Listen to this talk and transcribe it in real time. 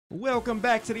Welcome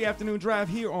back to the Afternoon Drive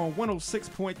here on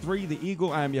 106.3 The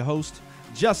Eagle. I am your host,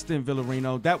 Justin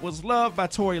Villarino. That was Love by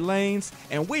Tory Lanez,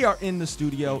 and we are in the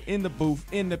studio, in the booth,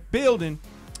 in the building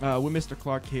with Mr.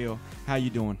 Clark Hill. How you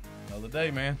doing? Another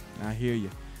day, man. I hear you.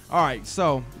 All right,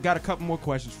 so got a couple more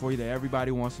questions for you that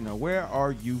everybody wants to know. Where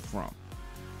are you from?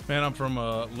 Man, I'm from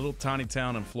a little tiny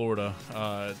town in Florida.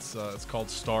 It's called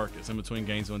Stark. It's in between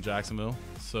Gainesville and Jacksonville.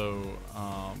 So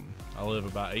I live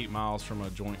about 8 miles from a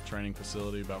joint training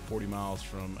facility, about 40 miles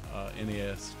from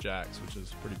NES Jax, which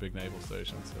is a pretty big naval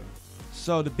station.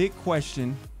 So the big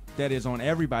question that is on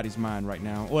everybody's mind right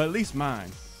now, or at least mine,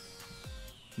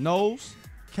 Noles,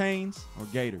 Canes, or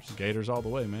Gators? Gators all the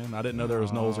way, man. I didn't know there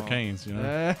was Noles or Canes, you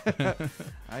know.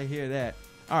 I hear that.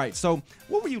 All right, so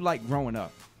what were you like growing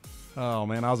up? Oh,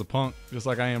 man, I was a punk, just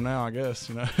like I am now, I guess,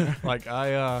 you know. Like,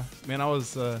 I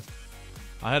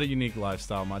had a unique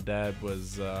lifestyle. My dad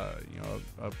was, a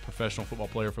professional football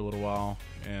player for a little while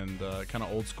and kind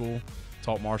of old school.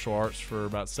 Taught martial arts for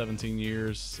about 17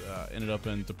 years. Ended up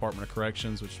in Department of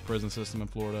Corrections, which is a prison system in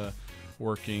Florida,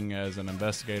 working as an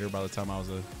investigator by the time I was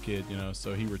a kid, you know.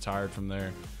 So he retired from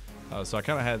there. So I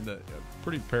kind of had a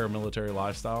pretty paramilitary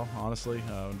lifestyle, honestly.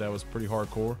 Dad was pretty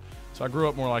hardcore. So I grew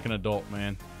up more like an adult,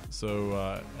 man.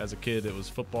 So as a kid, it was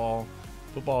football,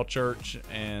 church,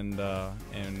 and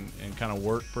kind of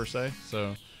work per se.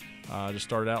 So I just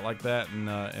started out like that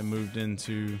and moved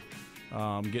into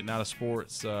getting out of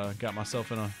sports. Got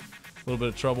myself in a little bit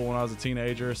of trouble when I was a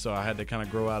teenager, so I had to kind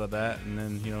of grow out of that. And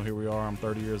then, you know, here we are. I'm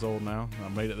 30 years old now. I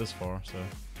made it this far. So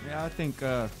yeah, I think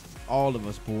all of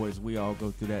us boys, we all go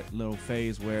through that little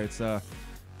phase where it's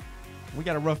we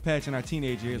got a rough patch in our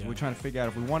teenage years. Yeah. We're trying to figure out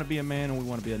if we want to be a man or we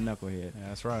want to be a knucklehead. Yeah,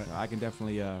 that's right. So I can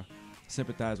definitely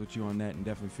sympathize with you on that and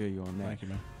definitely feel you on that. Thank you,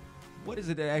 man. What is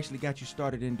it that actually got you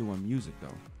started in doing music,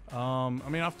 though? I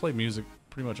mean, I've played music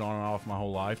pretty much on and off my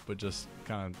whole life, but just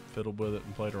kind of fiddled with it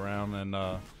and played around. And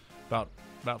about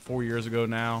 4 years ago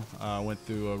now, I went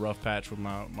through a rough patch with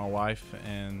my wife,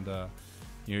 and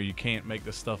you know, you can't make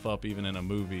this stuff up even in a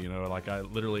movie. You know, like I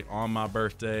literally on my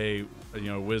birthday, you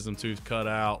know, wisdom tooth cut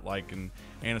out, like, and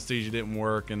anesthesia didn't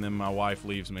work, and then my wife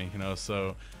leaves me. You know,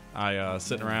 so I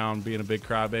sitting around being a big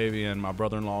crybaby, and my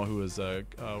brother-in-law, who is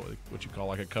what you call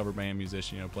like a cover band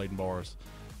musician, you know, played in bars,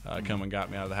 come and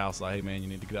got me out of the house. Like, hey man, you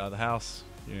need to get out of the house.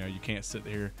 You know, you can't sit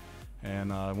here.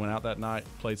 And I went out that night,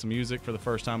 played some music for the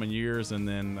first time in years, and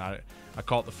then I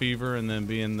caught the fever, and then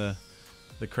being the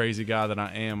crazy guy that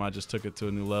I am, I just took it to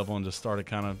a new level and just started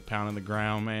kind of pounding the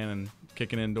ground, man, and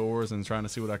kicking indoors and trying to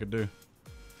see what I could do.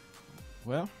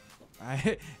 Well,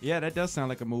 yeah, that does sound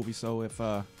like a movie. So if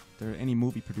there are any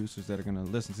movie producers that are going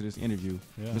to listen to this interview,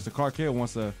 yeah. Mr. Clark Hill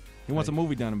wants a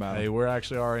movie done about it. Hey, we're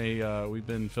actually already we've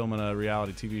been filming a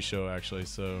reality TV show actually.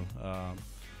 So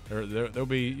there'll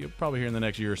be, you'll probably here in the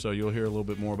next year or so, you'll hear a little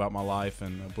bit more about my life,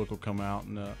 and a book will come out,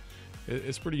 and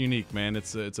it's pretty unique, man.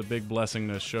 It's a big blessing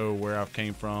to show where I've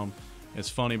came from. It's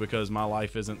funny because my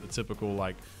life isn't the typical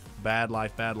like bad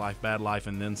life,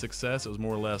 and then success. It was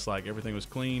more or less like everything was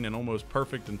clean and almost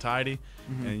perfect and tidy,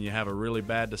 and you have a really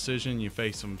bad decision, you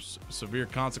face some severe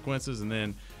consequences, and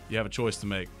then you have a choice to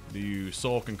make. Do you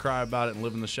sulk and cry about it and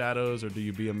live in the shadows, or do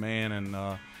you be a man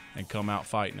and come out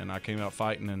fighting? And I came out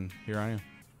fighting, and here I am.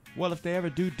 Well, if they ever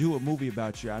do a movie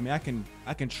about you, I mean,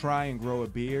 I can try and grow a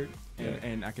beard,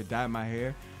 and I could dye my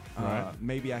hair. Right.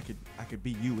 Maybe I could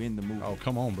be you in the movie. Oh,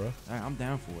 come on, bro. I'm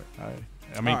down for it. All right.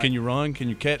 I mean, can you run? Can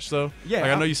you catch, though? Yeah.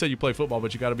 Like, I know you said you play football,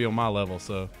 but you got to be on my level,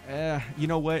 so. You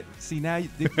know what? See, now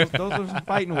those are some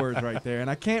fighting words right there, and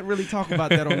I can't really talk about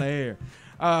that on the air.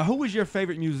 Who was your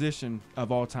favorite musician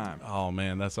of all time? Oh,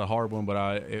 man, that's a hard one,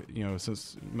 but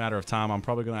since matter of time, I'm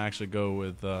probably going to actually go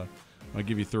with, I'm going to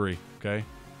give you three, okay?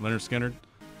 Leonard Skinner.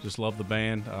 Just love the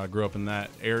band. Grew up in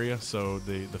that area, so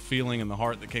the feeling and the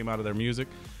heart that came out of their music.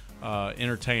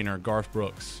 Entertainer, Garth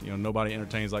Brooks. You know, nobody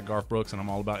entertains like Garth Brooks, and I'm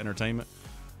all about entertainment.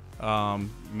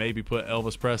 Maybe put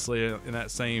Elvis Presley in that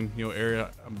same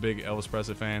area. I'm a big Elvis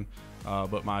Presley fan,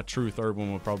 but my true third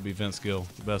one would probably be Vince Gill,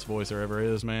 the best voice there ever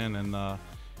is, man. And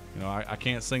I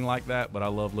can't sing like that, but I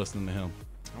love listening to him.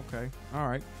 Okay, all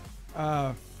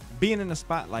right. Being in the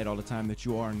spotlight all the time that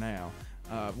you are now,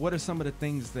 what are some of the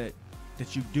things that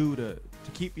you do to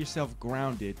keep yourself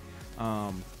grounded,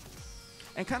 and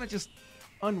kind of just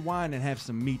unwind and have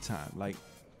some me time? Like,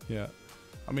 yeah.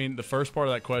 I mean, the first part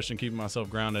of that question, keeping myself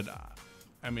grounded,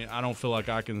 I mean, I don't feel like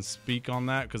I can speak on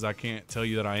that because I can't tell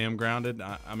you that I am grounded.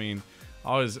 I mean,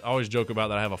 I always joke about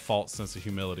that I have a false sense of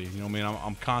humility. You know what I mean?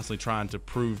 I'm constantly trying to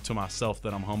prove to myself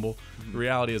that I'm humble. The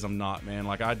reality is I'm not, man.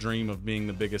 Like, I dream of being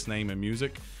the biggest name in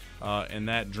music, And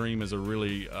that dream is a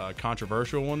really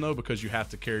controversial one, though, because you have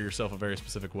to carry yourself a very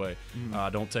specific way.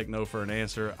 Don't take no for an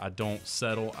answer. I don't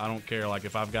settle. I don't care. Like,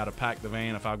 if I've got to pack the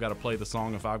van, if I've got to play the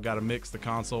song, if I've got to mix the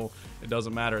console, it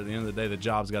doesn't matter. At the end of the day, the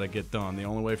job's got to get done. The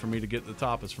only way for me to get to the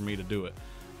top is for me to do it.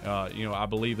 I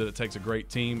believe that it takes a great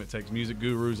team. It takes music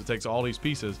gurus. It takes all these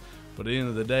pieces. But at the end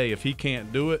of the day, if he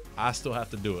can't do it, I still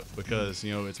have to do it because,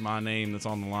 it's my name that's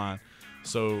on the line.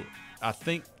 So I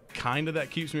think kind of that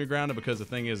keeps me grounded because the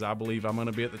thing is, I believe I'm going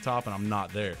to be at the top and I'm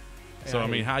not there. So, I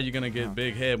mean, how are you going to get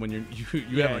big head when you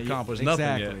haven't accomplished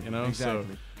nothing yet,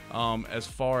 Exactly. So as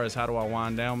far as how do I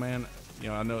wind down, man,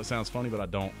 I know it sounds funny, but I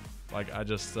don't. Like, I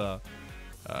just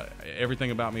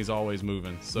everything about me is always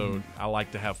moving. So I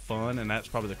like to have fun, and that's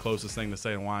probably the closest thing to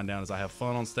saying wind down is I have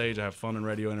fun on stage. I have fun in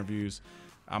radio interviews.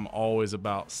 I'm always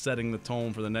about setting the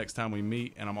tone for the next time we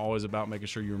meet, and I'm always about making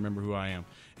sure you remember who I am.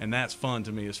 And that's fun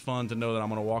to me. It's fun to know that I'm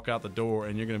going to walk out the door,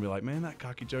 and you're going to be like, man, that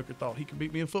cocky joker thought he could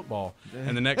beat me in football.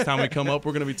 And the next time we come up,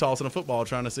 we're going to be tossing a football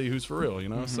trying to see who's for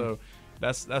real, So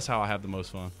that's how I have the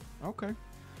most fun. Okay.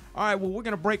 All right, well, we're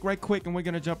going to break right quick, and we're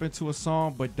going to jump into a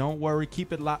song. But don't worry.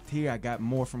 Keep it locked here. I got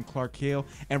more from Clark Hill.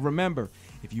 And remember,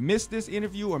 if you missed this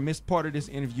interview or missed part of this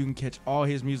interview, you can catch all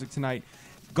his music tonight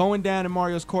going down in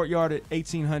Mario's Courtyard at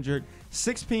 1800,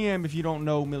 6 p.m. if you don't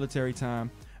know military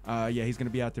time. He's going to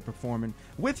be out there performing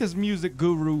with his music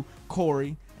guru,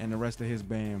 Corey, and the rest of his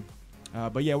band. We're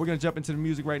going to jump into the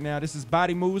music right now. This is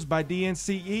Body Moves by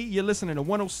DNCE. You're listening to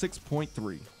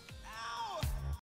 106.3.